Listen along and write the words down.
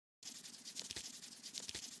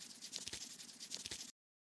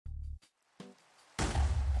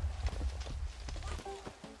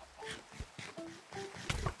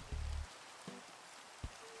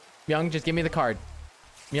Miyoung, just give me the card.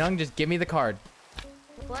 Miyoung, just give me the card.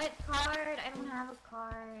 What card? I don't have a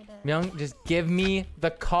card. Miyoung, just give me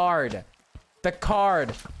the card. The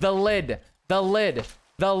card. The lid. The lid.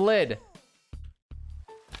 The lid.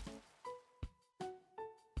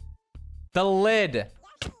 The lid.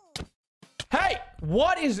 Hey!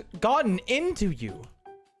 What is gotten into you?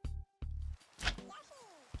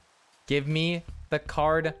 Give me the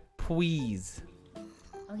card, please.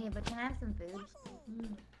 Okay, but can I have some food?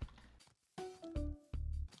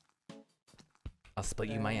 I'll split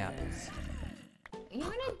you my apples. You're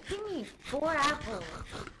gonna give me 4 apples.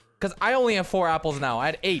 Because I only have 4 apples now. I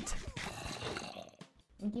had 8.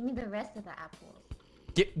 And give me the rest of the apples.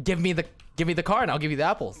 Give me the card and I'll give you the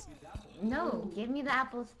apples. No, give me the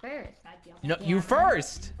apples first. No, you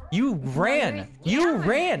first. You ran. You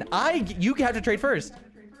ran. You have to trade first.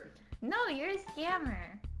 No, you're a scammer.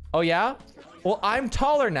 Oh yeah? Well, I'm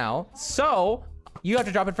taller now, so you have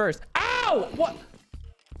to drop it first. Ow! What?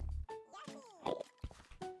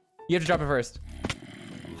 You have to drop it first.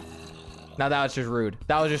 Now that was just rude.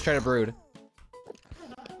 That was just straight up rude.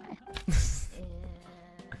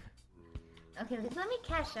 Okay, just let me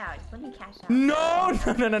cash out. Just let me cash out. No.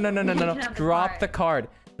 Drop the card.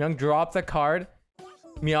 Miyoung, drop the card.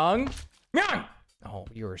 Miyoung. Miyoung! Oh,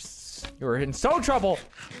 you were in so trouble.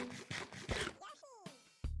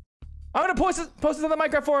 I'm gonna post this on the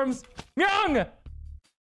Minecraft forums. Miyoung!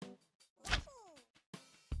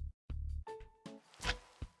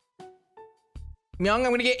 Miyoung,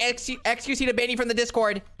 I'm gonna get XQC to ban you from the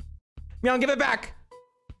Discord. Miyoung, give it back.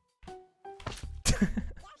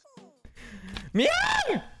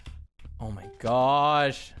 Miyoung! Oh my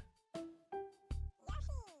gosh.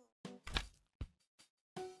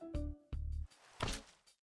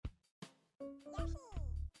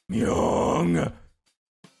 Miyoung!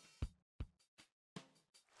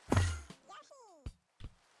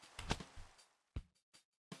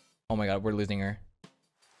 Oh my god, we're losing her.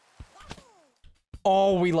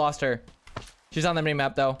 Oh, we lost her. She's on the mini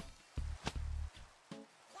map though.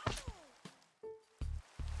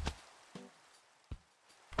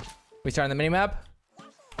 We start on the mini map.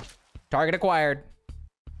 Target acquired.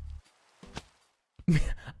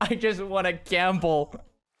 I just want to gamble.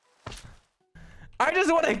 I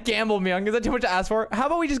just want to gamble, Miyoung. Is that too much to ask for? How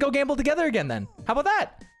about we just go gamble together again then? How about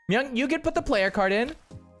that? Miyoung, you can put the player card in.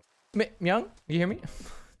 Miyoung, you hear me?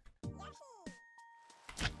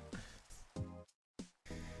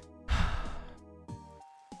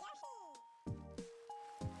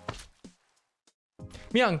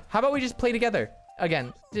 Miyoung, how about we just play together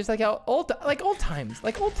again? Just like how old times. Ah!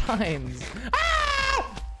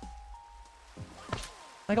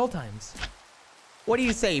 Like old times. What do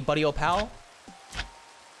you say, buddy old pal?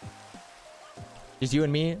 Just you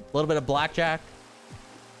and me, a little bit of blackjack.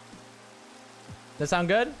 Does that sound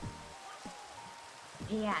good?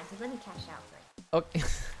 Yeah, just let me cash out first. Okay.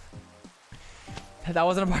 That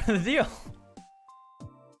wasn't a part of the deal.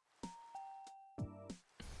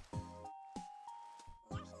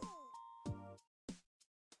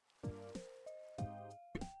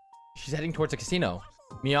 She's heading towards the casino.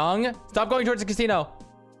 Miyoung, stop going towards the casino.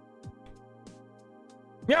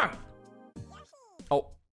 Miyoung! Oh.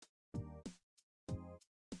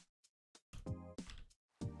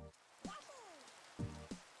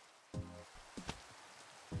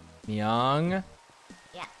 Miyoung.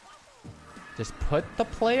 Yeah. Just put the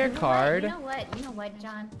player card. You know what,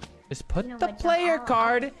 John? Just put the player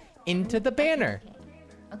card into the banner.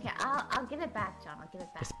 Okay, I'll give it back, John. I'll give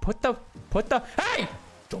it back. Just put the hey!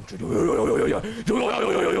 Don't you do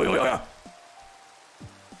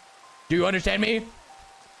you understand me?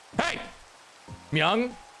 Hey!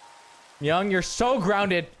 Miyoung? Miyoung, you're so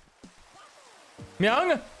grounded.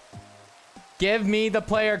 Miyoung? Give me the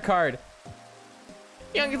player card.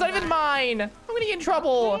 Miyoung, it's not even mine. I'm gonna get in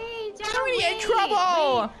trouble. Hey, John, I'm gonna get in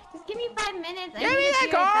trouble. Wait. Just give me 5 minutes. Give me that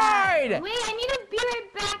card. Wait, I need to be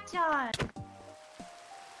right back, John.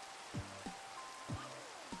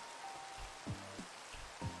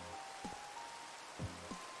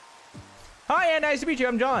 Hi, Ann. Nice to meet you.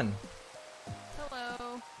 I'm John.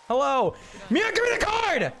 Hello. Hello. Miyoung, give me the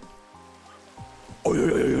card.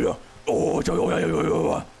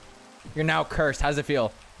 You're now cursed. How does it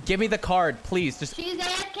feel? Give me the card, please. Just. She's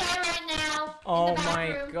AFK right now. Oh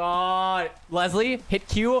my god. Leslie, hit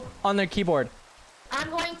Q on the keyboard. I'm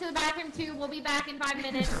going to the bathroom too. We'll be back in 5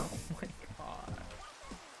 minutes. Oh my god.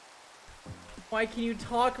 Why can you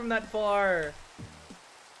talk from that far?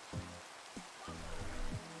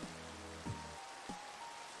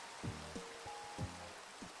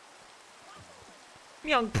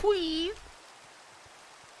 Miyoung, please.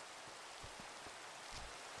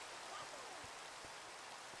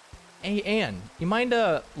 Hey, Ann, you mind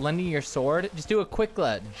lending your sword? Just do a quick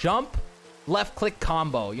jump, left click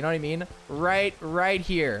combo. You know what I mean? Right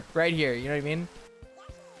here. Right here. You know what I mean?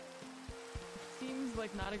 Seems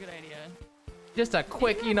like not a good idea. Just a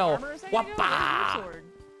quick, you know, whoppa!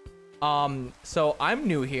 So I'm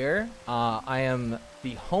new here. I am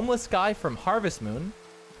the homeless guy from Harvest Moon.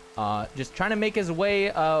 Just trying to make his way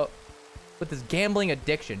with this gambling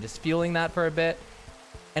addiction, just fueling that for a bit.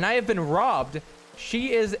 And I have been robbed.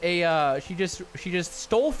 She is a she just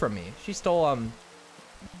stole from me. She stole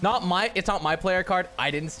it's not my player card. I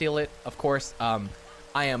didn't steal it, of course. I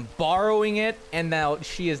am borrowing it, and now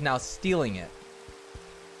she is now stealing it.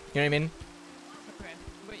 You know what I mean? Okay,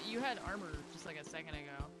 but you had armor just like a second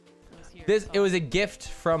ago. It was here. It was a gift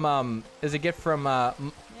from mom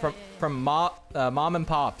and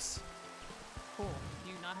pops. Cool. Do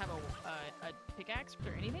you not have a pickaxe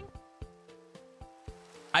or anything?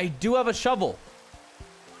 I do have a shovel.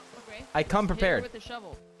 Okay. I come Hit her prepared. with the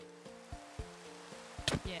shovel.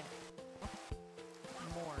 Yeah.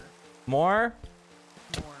 More?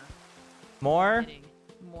 Hitting.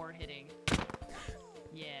 More hitting.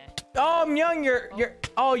 Yeah. Oh, Miyoung,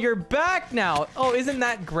 you're back now. Oh, isn't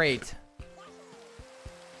that great?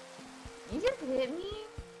 You just hit me?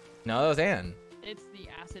 No, that was Ann. It's the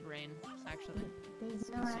acid rain, actually. There's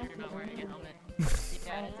So no you're acid not wearing a rain helmet. here.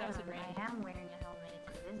 Yeah, it's acid rain. I am wearing a helmet.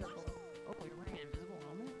 It's invisible. Oh, you're wearing an invisible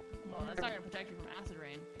helmet? Well, that's not gonna protect you from acid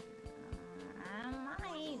rain. I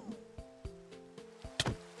might.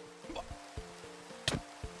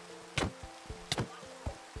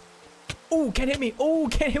 Oh, can't hit me. Oh,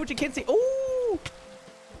 can't hit what you can't see. Oh.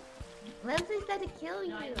 Leslie said to kill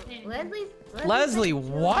you. Leslie Leslie,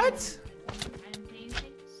 what?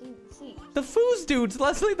 She. The foos dudes,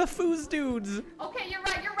 Leslie, the foos dudes. Okay, you're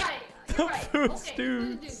right. You're right. The You're right. foos Okay,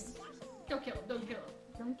 dudes. Don't kill him. Don't kill him.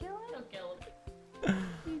 Don't kill him. Don't kill him.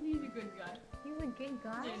 He's a good guy. He's a good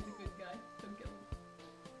guy. Yeah, he's a good guy. Don't kill him.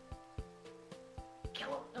 Kill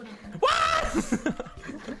him. Oh, no. What?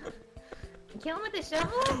 Kill him with the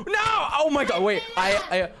shovel? No! Oh my god, wait.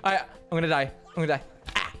 I'm gonna die. I'm gonna die.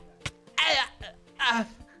 Ah.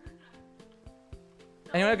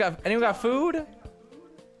 Anyone got food?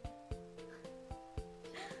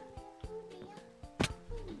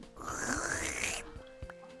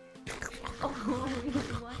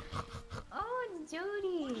 Oh, it's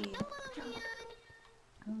Jody.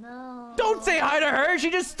 Hello. Don't say hi to her.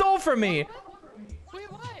 She just stole from me. Wait,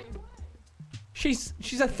 why? She's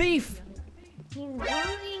a thief. He's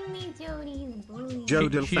bullying me, Jody. He's bullying me.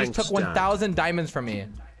 Joden, She just took 1,000 diamonds from me.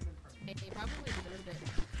 Hey, you probably deserved it.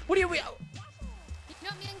 What do you? You know,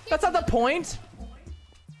 Miyoung, That's not the point.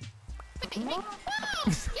 No! Get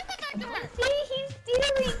that back to her! See, he's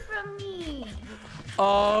stealing from me.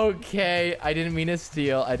 Okay, I didn't mean to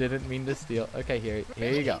steal. Okay, here you go.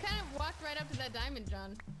 You kind of walked right up to that diamond,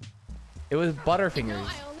 John. It was No, Butterfingers.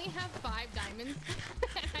 I only have 5 diamonds.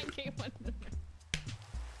 And I gave one to them.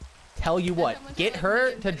 Tell you That's what, how much get I like her Miyoung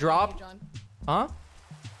to better than drop. you, John. Huh?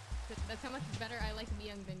 That's how much better I like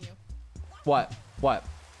Miyoung than you. What?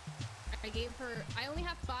 I only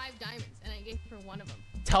have 5 diamonds, and I gave her one of them.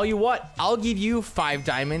 Tell you what, I'll give you 5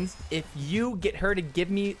 diamonds if you get her to give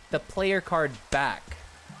me the player card back.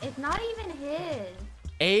 It's not even his.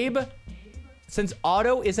 Abe, since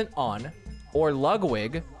Otto isn't on, or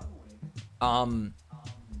Ludwig, I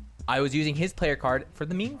was using his player card for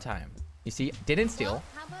the meantime. You see, didn't steal. Well,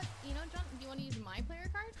 how about, you know, John, do you want to use my player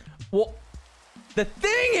card? Well, the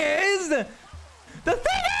thing is,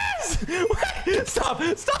 wait, stop,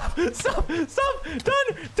 done.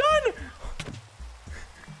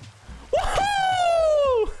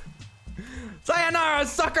 Woohoo! Sayonara,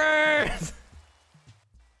 suckers!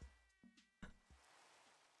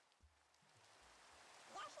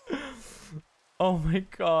 Oh my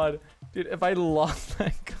god. Dude, if I lost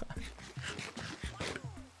that guy.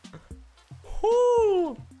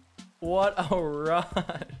 Whoo! What a rush.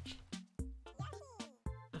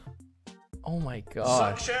 Oh my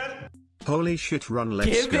god. Suction. Holy shit, run, let's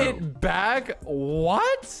Give go. it back?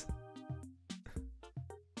 What?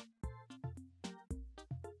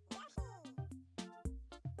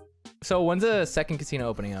 So when's the second casino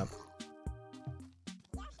opening up?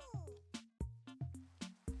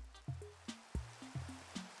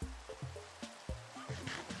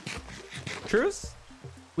 Truce?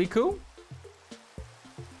 We cool?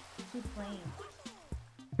 Keep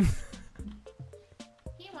playing.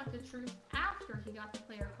 He wants the truth after he got the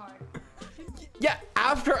player card. Yeah,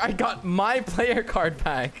 after I got my player card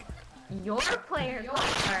back. Your player Your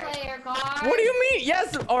card. player card. What do you mean?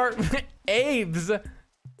 Yes, or Abe's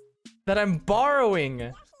that I'm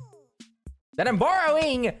borrowing.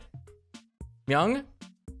 Miyoung?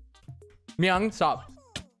 Miyoung, stop.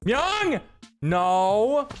 Miyoung!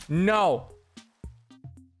 No. No.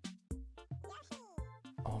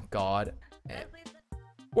 Oh, God.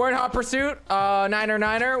 We're in hot pursuit. Niner,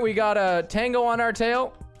 niner. We got a tango on our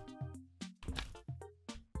tail.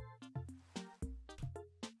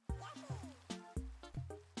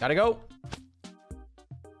 Gotta go.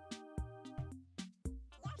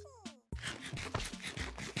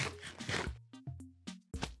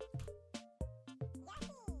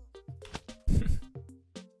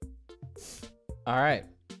 All right.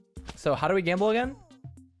 So how do we gamble again?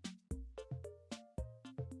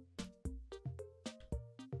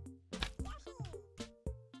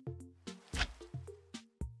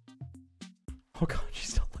 Oh God, she's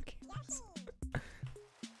still looking at us.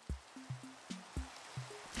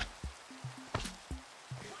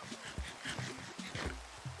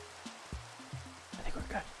 I think we're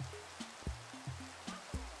good.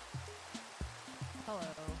 Hello.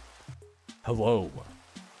 Hello.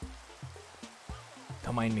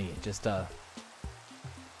 Don't mind me, just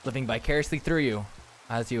living vicariously through you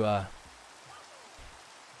as you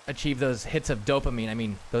achieve those hits of dopamine. I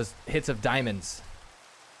mean, those hits of diamonds.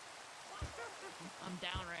 I'm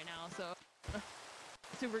down right now, so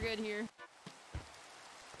super good here.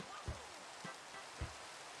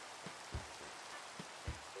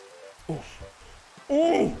 Ooh.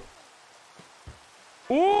 Ooh.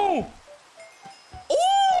 Ooh. Ooh.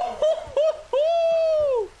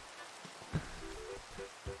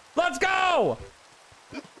 Let's go.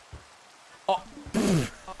 Oh.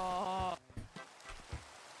 Oh,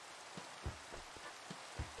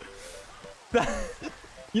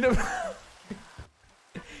 You know,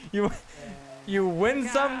 you win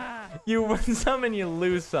some, you win some, and you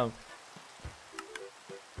lose some.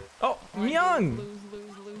 Oh, Miyoung!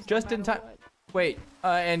 lose, Just no in matter time. what. Wait,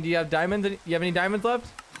 and do you have diamonds? You have any diamonds left?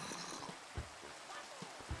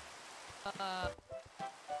 I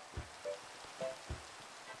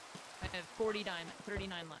have 39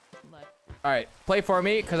 left. All right, play for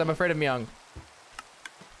me, cause I'm afraid of Miyoung.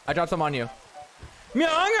 I dropped some on you.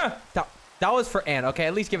 Miyoung! That was for Anne. Okay,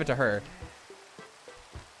 at least give it to her.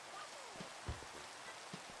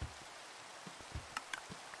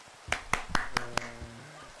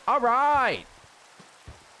 All right.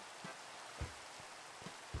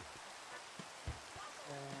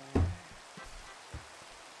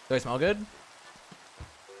 Do I smell good?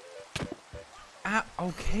 Ah,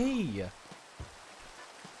 okay.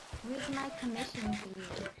 Where's my commission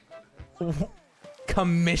fee?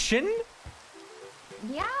 Commission?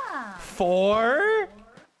 Yeah. For?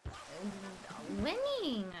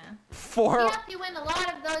 Winning. For You have to win a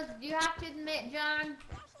lot of those. You have to admit, John.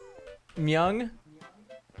 Miyoung?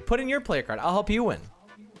 Put in your player card. I'll help you win.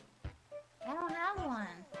 I don't have one.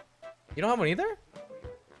 You don't have one either?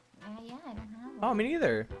 Yeah, I don't have one. Oh, me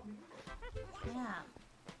neither. Yeah.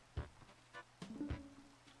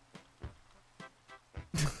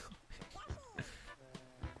 You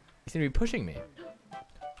seem to be pushing me.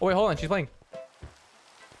 Oh, wait, hold on. She's playing.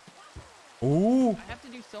 Ooh. I have to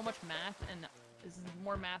do so much math, and this is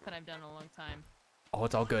more math than I've done in a long time. Oh,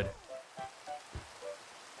 it's all good.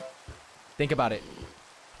 Think about it.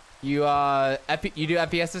 You you do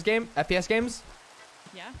FPS games?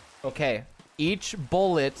 Yeah? Okay. Each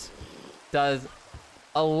bullet does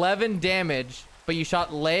 11 damage, but you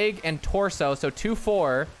shot leg and torso, so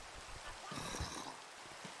 2-4.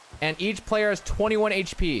 And each player has 21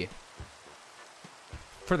 HP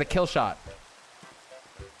for the kill shot.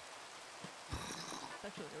 That's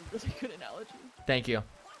actually a really good analogy. Thank you.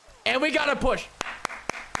 And we got a push.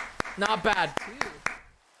 Not bad. Dude.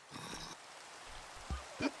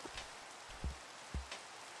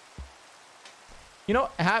 You know,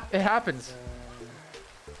 it happens.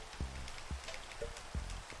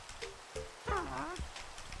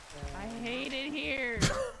 I hate it here.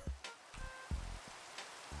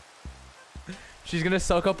 She's gonna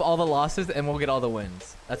soak up all the losses and we'll get all the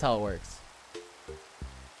wins. That's how it works.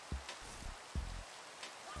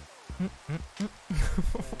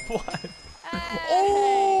 What?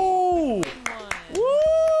 Oh!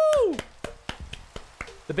 Woo!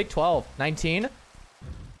 The Big 12. 19.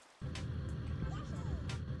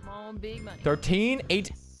 Come on, big money. 13.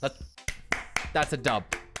 8. That's a dub.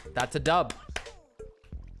 That's a dub.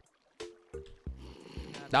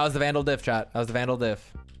 That was the Vandal diff, chat. That was the Vandal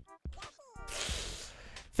diff.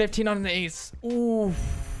 15 on an ace. Oof.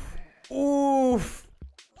 Oof.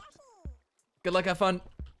 Good luck, have fun.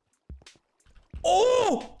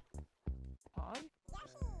 Oh! Pog?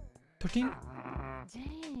 13?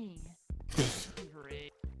 Dang. This is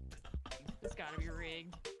rigged. It's gotta be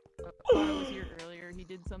rigged. Otto was here earlier. He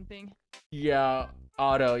did something. Yeah,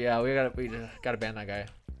 Otto. Yeah, we gotta ban that guy.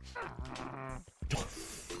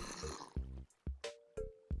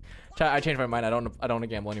 I changed my mind. I don't want to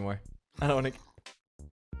gamble anymore. I don't want to.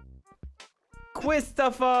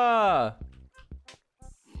 Christopher!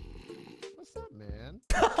 What's up, man?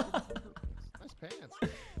 Nice pants.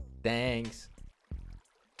 Thanks.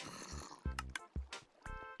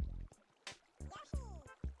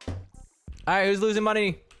 All right, who's losing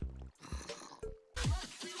money?